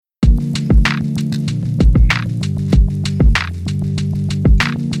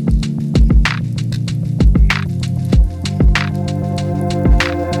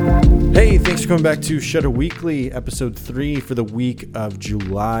coming back to Shutter Weekly, episode 3 for the week of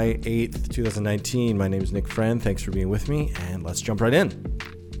July 8th, 2019. My name is Nick Friend. Thanks for being with me, and let's jump right in.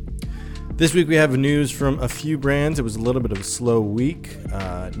 This week we have news from a few brands. It was a little bit of a slow week.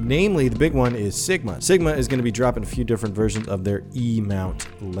 Namely, the big one is Sigma. Sigma is going to be dropping a few different versions of their E-mount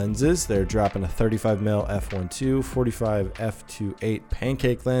lenses. They're dropping a 35mm f1.2, 45 f2.8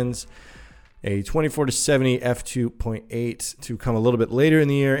 pancake lens, a 24-70 f2.8 to come a little bit later in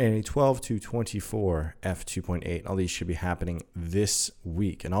the year, and a 12-24 f2.8. All these should be happening this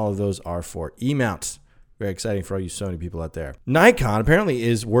week, and all of those are for E-mounts. Very exciting for all you Sony people out there. Nikon apparently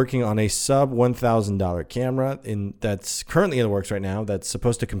is working on a sub $1,000 camera that's currently in the works right now that's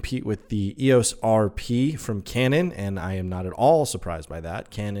supposed to compete with the EOS RP from Canon, and I am not at all surprised by that.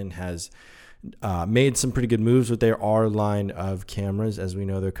 Canon has made some pretty good moves with their R line of cameras. As we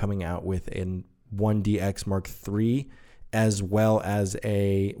know, they're coming out with a 1DX Mark III as well as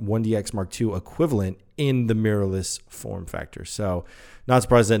a 1DX Mark II equivalent in the mirrorless form factor. So not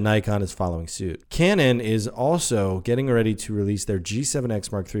surprised that Nikon is following suit. Canon is also getting ready to release their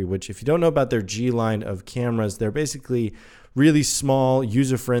G7X Mark III, which if you don't know about their G line of cameras, they're basically really small,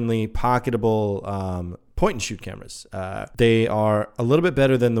 user-friendly, pocketable point-and-shoot cameras. They are a little bit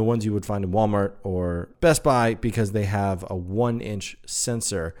better than the ones you would find in Walmart or Best Buy because they have a 1-inch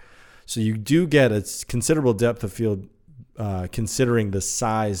sensor. So you do get a considerable depth of field considering the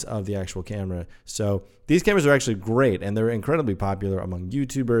size of the actual camera. So these cameras are actually great, and they're incredibly popular among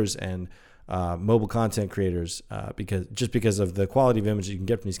YouTubers and mobile content creators because of the quality of image you can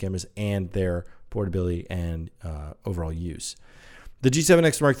get from these cameras and their portability and overall use. The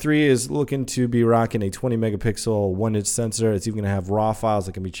G7X Mark III is looking to be rocking a 20 megapixel 1-inch sensor. It's even going to have RAW files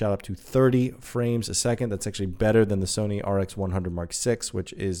that can be shot up to 30 frames a second. That's actually better than the Sony RX100 Mark VI,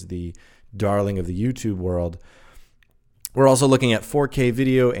 which is the darling of the YouTube world. We're also looking at 4K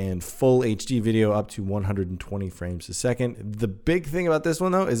video and full HD video up to 120 frames a second. The big thing about this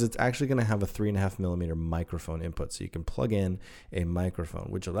one, though, is it's actually going to have a 3.5 millimeter microphone input. So you can plug in a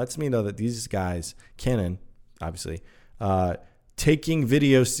microphone, which lets me know that these guys, Canon, obviously, taking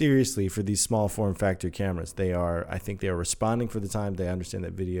video seriously for these small form factor cameras. I think they are responding for the time. They understand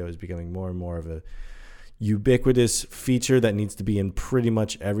that video is becoming more and more of a ubiquitous feature that needs to be in pretty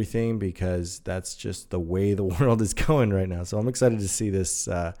much everything because that's just the way the world is going right now. So I'm excited to see this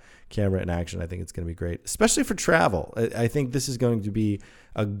camera in action. I think it's going to be great, especially for travel. I think this is going to be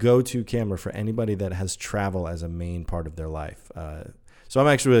a go-to camera for anybody that has travel as a main part of their life. So I'm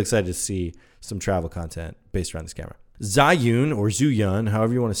actually really excited to see some travel content based around this camera. Zhiyun, or Zhiyun,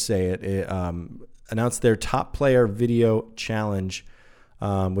 however you want to say it, announced their Top Player Video Challenge,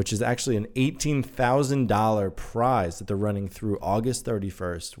 which is actually an $18,000 prize that they're running through August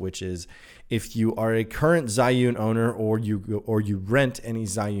 31st, which is if you are a current Zhiyun owner or you rent any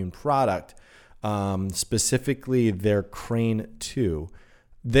Zhiyun product, specifically their Crane 2.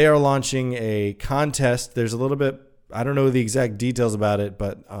 They are launching a contest. There's a little bit, I don't know the exact details about it,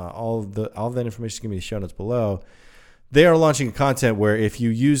 but all of that information is going to be in the show notes below. They are launching a content where if you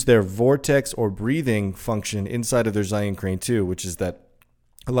use their vortex or breathing function inside of their Zhiyun Crane 2, which is that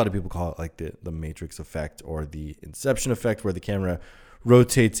a lot of people call it like the Matrix effect or the Inception effect, where the camera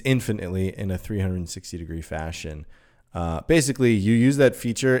rotates infinitely in a 360-degree fashion. Basically, you use that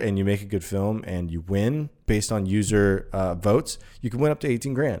feature and you make a good film and you win based on user votes. You can win up to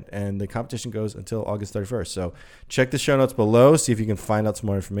 $18,000, and the competition goes until August 31st. So check the show notes below, see if you can find out some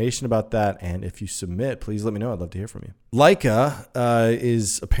more information about that. And if you submit, please let me know. I'd love to hear from you. Leica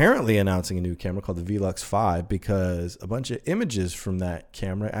is apparently announcing a new camera called the Velux 5 because a bunch of images from that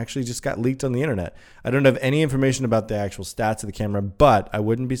camera actually just got leaked on the internet. I don't have any information about the actual stats of the camera, but I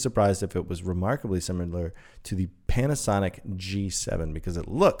wouldn't be surprised if it was remarkably similar to the Panasonic G7 because it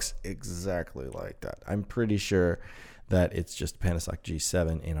looks exactly like that. I'm pretty sure that it's just Panasonic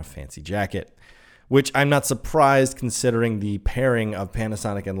G7 in a fancy jacket, which I'm not surprised considering the pairing of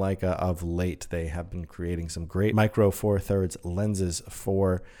Panasonic and Leica of late. They have been creating some great micro four thirds lenses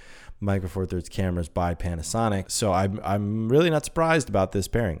for micro four thirds cameras by Panasonic. So I'm really not surprised about this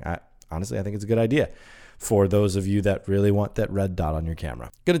pairing. Honestly, I think it's a good idea for those of you that really want that red dot on your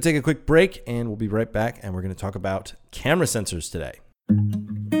camera. Going to take a quick break and we'll be right back, and we're going to talk about camera sensors today.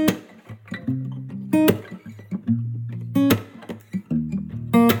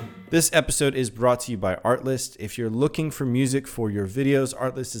 This episode is brought to you by Artlist. If you're looking for music for your videos,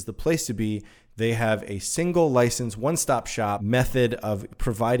 Artlist is the place to be. They have a single license, one-stop shop method of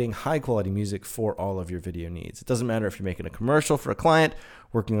providing high-quality music for all of your video needs. It doesn't matter if you're making a commercial for a client,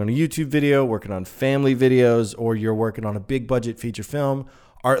 working on a YouTube video, working on family videos, or you're working on a big-budget feature film.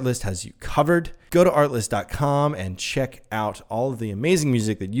 Artlist has you covered. Go to artlist.com and check out all of the amazing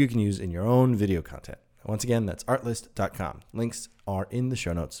music that you can use in your own video content. Once again, that's artlist.com. Links are in the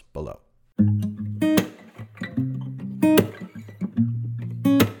show notes below.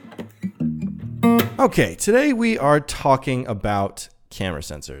 Okay, today we are talking about camera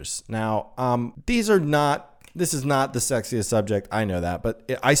sensors. Now, this is not the sexiest subject, I know that,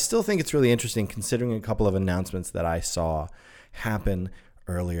 but I still think it's really interesting considering a couple of announcements that I saw happen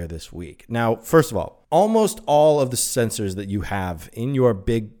earlier this week. Now, first of all, almost all of the sensors that you have in your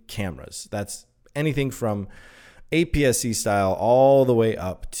big cameras, that's anything from APS-C style all the way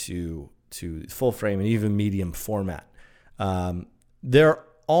up to full frame and even medium format, they're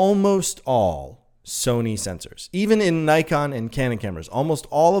almost all Sony sensors. Even in Nikon and Canon cameras, almost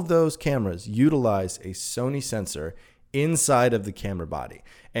all of those cameras utilize a Sony sensor inside of the camera body.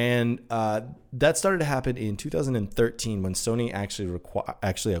 And that started to happen in 2013 when Sony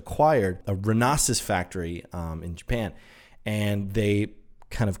actually acquired a Renesas factory in Japan. And they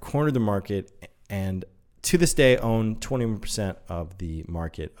kind of cornered the market and to this day own 21% of the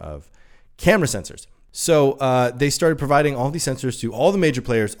market of camera sensors. So they started providing all these sensors to all the major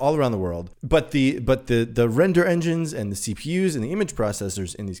players all around the world, but the render engines and the CPUs and the image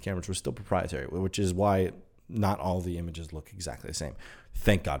processors in these cameras were still proprietary, which is why not all the images look exactly the same.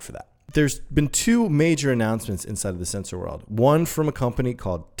 Thank God for that. There's been two major announcements inside of the sensor world. One from a company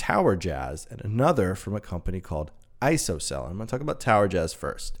called TowerJazz and another from a company called ISOCELL. I'm going to talk about TowerJazz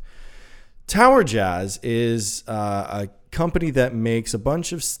first. TowerJazz is a company that makes a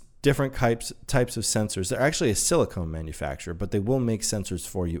bunch of different types of sensors. They're actually a silicone manufacturer, but they will make sensors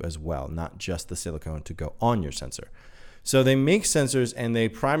for you as well, not just the silicone to go on your sensor. So they make sensors and they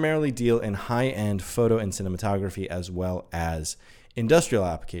primarily deal in high-end photo and cinematography as well as industrial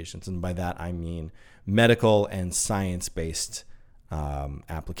applications. And by that, I mean medical and science-based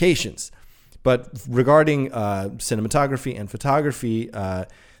applications. But regarding cinematography and photography,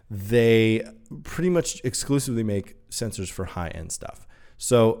 they pretty much exclusively make sensors for high-end stuff.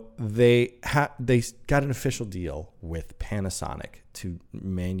 So they got an official deal with Panasonic to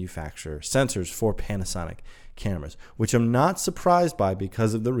manufacture sensors for Panasonic cameras, which I'm not surprised by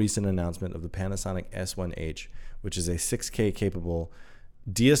because of the recent announcement of the Panasonic S1H, which is a 6K capable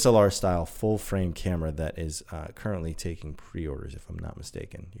DSLR style full frame camera that is currently taking pre-orders, if I'm not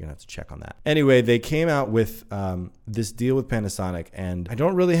mistaken. You're gonna have to check on that. Anyway, they came out with this deal with Panasonic, and I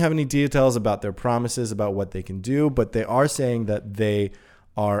don't really have any details about their promises about what they can do, but they are saying that they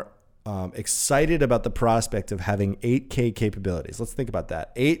are excited about the prospect of having 8K capabilities. Let's think about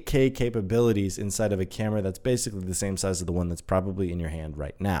that. 8K capabilities inside of a camera that's basically the same size as the one that's probably in your hand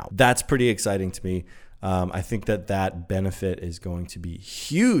right now. That's pretty exciting to me. I think that benefit is going to be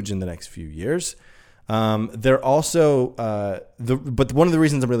huge in the next few years. They're also, but one of the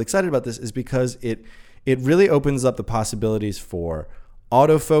reasons I'm really excited about this is because it really opens up the possibilities for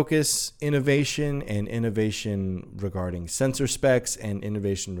autofocus innovation and innovation regarding sensor specs and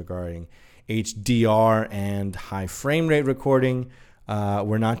innovation regarding HDR and high frame rate recording.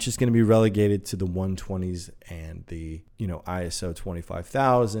 We're not just going to be relegated to the 120s and the ISO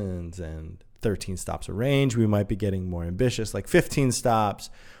 25000s and 13 stops of range. We might be getting more ambitious, like 15 stops.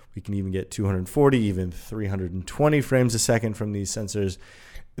 We can even get 240, even 320 frames a second from these sensors.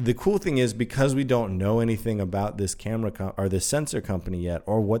 The cool thing is, because we don't know anything about this camera or this sensor company yet,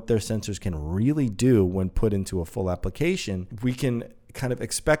 or what their sensors can really do when put into a full application, we can kind of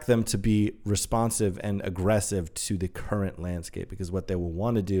expect them to be responsive and aggressive to the current landscape, because what they will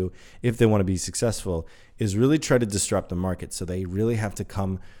want to do if they want to be successful is really try to disrupt the market. So they really have to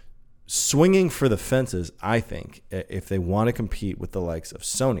come swinging for the fences, I think, if they want to compete with the likes of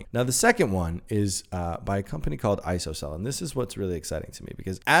Sony. Now, the second one is by a company called ISOCELL, and this is what's really exciting to me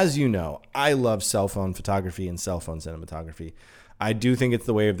because, as you know, I love cell phone photography and cell phone cinematography. I do think it's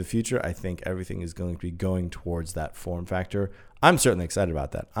the way of the future. I think everything is going to be going towards that form factor. I'm certainly excited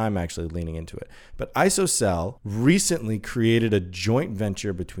about that. I'm actually leaning into it. But ISOCELL recently created a joint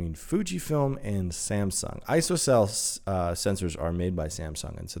venture between Fujifilm and Samsung. ISOCELL sensors are made by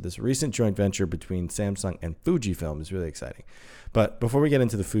Samsung, and so this recent joint venture between Samsung and Fujifilm is really exciting. But before we get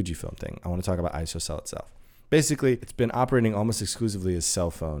into the Fujifilm thing, I want to talk about ISOCELL itself. Basically, it's been operating almost exclusively as cell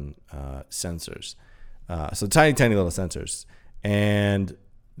phone sensors. So tiny, tiny little sensors. And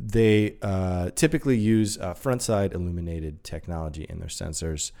they typically use front side illuminated technology in their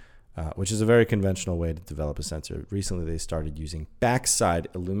sensors, which is a very conventional way to develop a sensor. Recently, they started using backside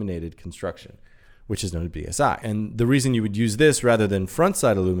illuminated construction, which is known as BSI. And the reason you would use this rather than front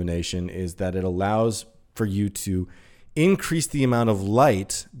side illumination is that it allows for you to increase the amount of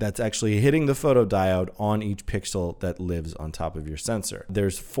light that's actually hitting the photodiode on each pixel that lives on top of your sensor.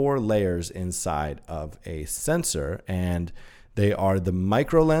 There's 4 layers inside of a sensor, and they are the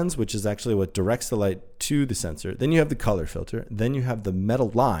micro lens, which is actually what directs the light to the sensor. Then you have the color filter. Then you have the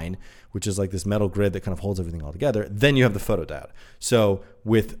metal line, which is like this metal grid that kind of holds everything all together. Then you have the photodiode. So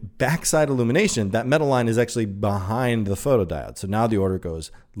with backside illumination, that metal line is actually behind the photodiode. So now the order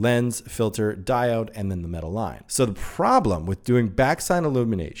goes lens, filter, diode, and then the metal line. So the problem with doing backside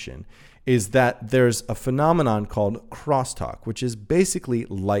illumination is that there's a phenomenon called crosstalk, which is basically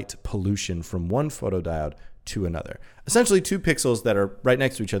light pollution from one photodiode to another. Essentially 2 pixels that are right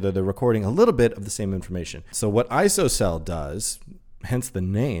next to each other, they're recording a little bit of the same information. So what ISOCELL does, hence the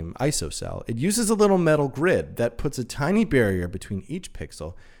name ISOCELL, it uses a little metal grid that puts a tiny barrier between each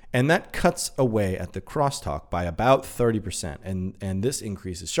pixel, and that cuts away at the crosstalk by about 30%. And this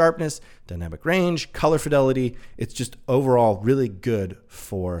increases sharpness, dynamic range, color fidelity. It's just overall really good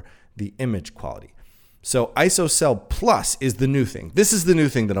for the image quality. So ISOCELL Plus is the new thing. This is the new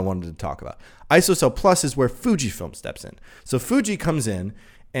thing that I wanted to talk about. ISOCELL Plus is where Fujifilm steps in. So Fuji comes in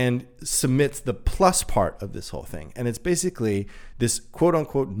and submits the plus part of this whole thing. And it's basically this quote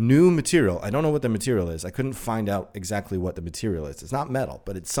unquote new material. I don't know what the material is. I couldn't find out exactly what the material is. It's not metal,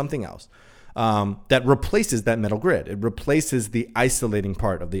 but it's something else that replaces that metal grid. It replaces the isolating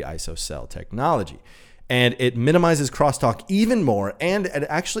part of the ISOCELL technology. And it minimizes crosstalk even more, and it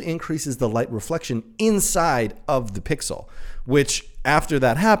actually increases the light reflection inside of the pixel, which after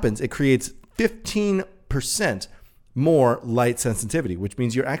that happens, it creates 15% more light sensitivity, which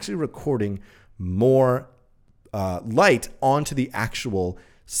means you're actually recording more light onto the actual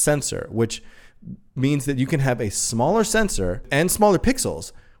sensor, which means that you can have a smaller sensor and smaller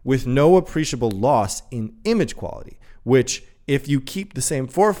pixels with no appreciable loss in image quality, which if you keep the same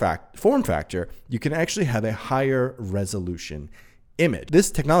form factor, you can actually have a higher resolution image.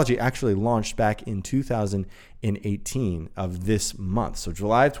 This technology actually launched back in 2018 of this month. So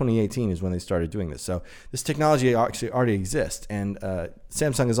July of 2018 is when they started doing this. So this technology actually already exists. And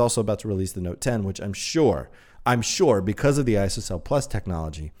Samsung is also about to release the Note 10, which I'm sure because of the ISOCELL Plus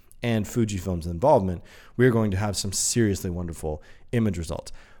technology and Fujifilm's involvement, we're going to have some seriously wonderful image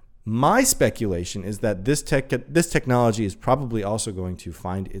results. My speculation is that this technology is probably also going to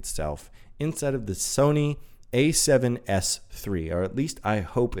find itself inside of the Sony A7S III, or at least I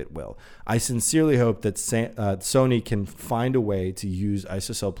hope it will. I sincerely hope that Sony can find a way to use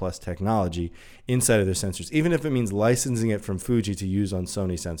ISOCELL Plus technology inside of their sensors, even if it means licensing it from Fuji to use on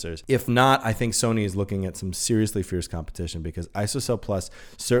Sony sensors. If not, I think Sony is looking at some seriously fierce competition, because ISOCELL Plus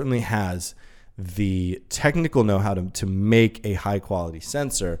certainly has the technical know-how to make a high-quality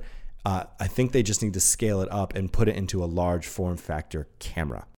sensor. I think they just need to scale it up and put it into a large form factor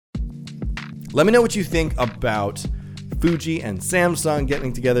camera. Let me know what you think about Fuji and Samsung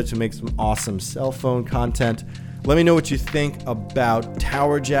getting together to make some awesome cell phone content. Let me know what you think about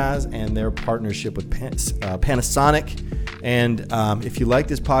TowerJazz and their partnership with Panasonic. And if you like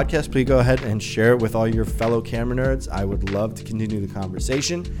this podcast, please go ahead and share it with all your fellow camera nerds. I would love to continue the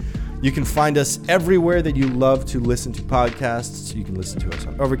conversation. You can find us everywhere that you love to listen to podcasts. You can listen to us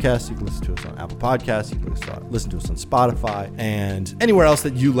on Overcast. You can listen to us on Apple Podcasts. You can listen to us on Spotify and anywhere else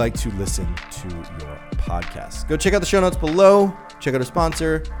that you like to listen to your podcasts. Go check out the show notes below. Check out our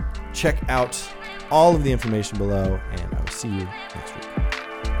sponsor. Check out all of the information below. And I will see you next week.